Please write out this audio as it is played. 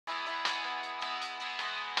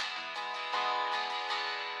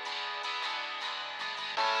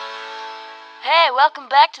Hey, welcome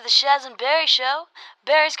back to the Shaz and Barry Show.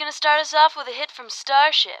 Barry's gonna start us off with a hit from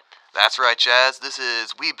Starship. That's right, Chaz. This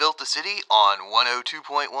is We Built the City on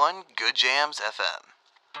 102.1 Good Jams FM.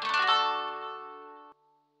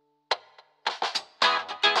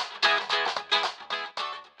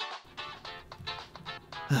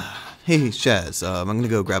 Hey, Shaz, I'm gonna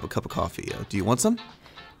go grab a cup of coffee. Do you want some?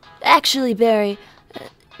 Actually, Barry,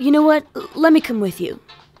 you know what? Let me come with you.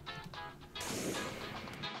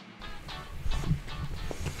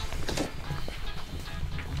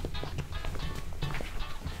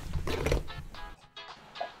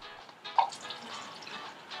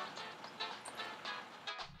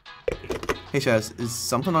 Hey, Shaz, is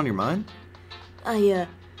something on your mind? I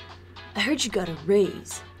heard you got a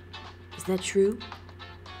raise. Is that true?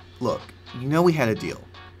 Look, you know we had a deal.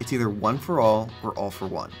 It's either one for all or all for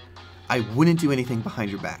one. I wouldn't do anything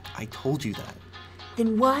behind your back. I told you that.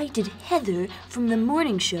 Then why did Heather from the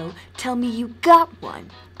morning show tell me you got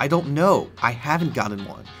one? I don't know. I haven't gotten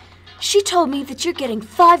one. She told me that you're getting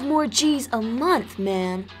 5 more G's a month,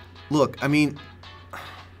 man. Look, I mean...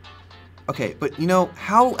 Okay, but you know,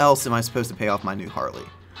 how else am I supposed to pay off my new Harley?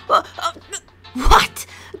 What?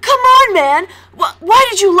 Come on, man! Why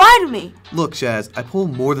did you lie to me? Look, Shaz, I pull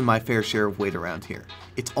more than my fair share of weight around here.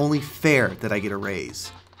 It's only fair that I get a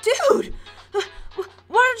raise. Dude! Why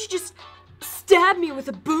don't you just stab me with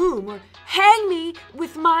a boom, or hang me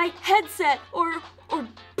with my headset, or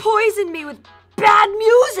poison me with bad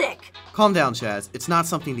music? Calm down, Shaz. It's not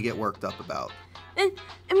something to get worked up about. And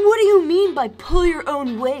what do you mean by pull your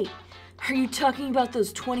own weight? Are you talking about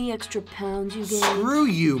those 20 extra pounds you gained? Screw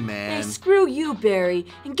you, man. Hey, screw you, Barry,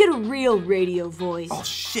 and get a real radio voice. Oh,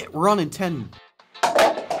 shit, we're on in 10...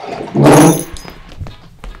 And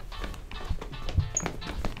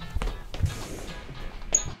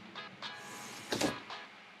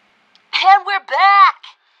we're back!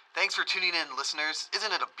 Thanks for tuning in, listeners.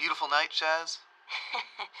 Isn't it a beautiful night, Shaz?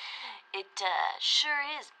 It sure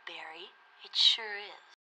is, Barry. It sure is.